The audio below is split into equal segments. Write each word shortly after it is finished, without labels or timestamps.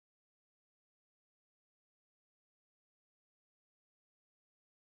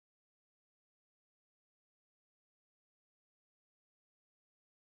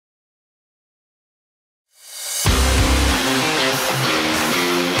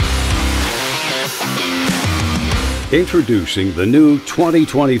Introducing the new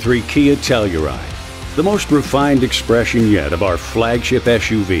 2023 Kia Telluride, the most refined expression yet of our flagship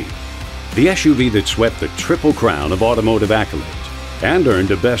SUV. The SUV that swept the triple crown of automotive accolades and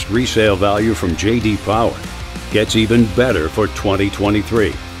earned a best resale value from J.D. Power gets even better for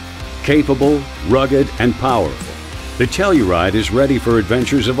 2023. Capable, rugged, and powerful, the Telluride is ready for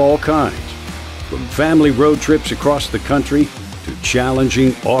adventures of all kinds, from family road trips across the country to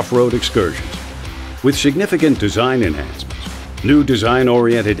challenging off-road excursions. With significant design enhancements, new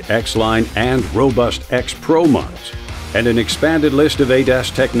design-oriented X-Line and robust X Pro models, and an expanded list of ADAS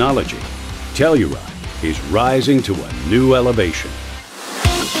technology, Telluride is rising to a new elevation.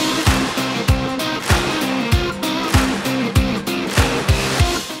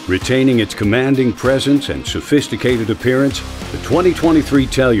 Retaining its commanding presence and sophisticated appearance, the 2023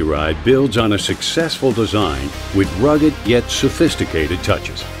 Telluride builds on a successful design with rugged yet sophisticated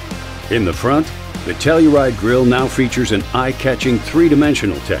touches. In the front, the Telluride grille now features an eye-catching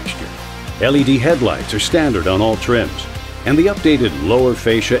three-dimensional texture. LED headlights are standard on all trims, and the updated lower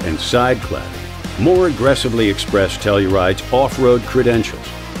fascia and side cladding more aggressively express Telluride's off-road credentials.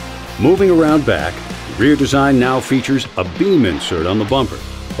 Moving around back, the rear design now features a beam insert on the bumper,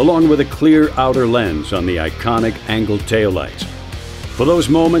 along with a clear outer lens on the iconic angled taillights. For those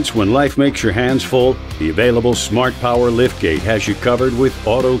moments when life makes your hands full, the available Smart Power liftgate has you covered with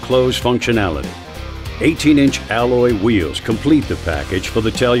auto-close functionality. 18-inch alloy wheels complete the package for the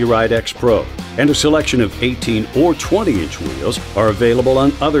Telluride X Pro, and a selection of 18 or 20-inch wheels are available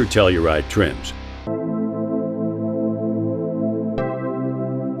on other Telluride trims.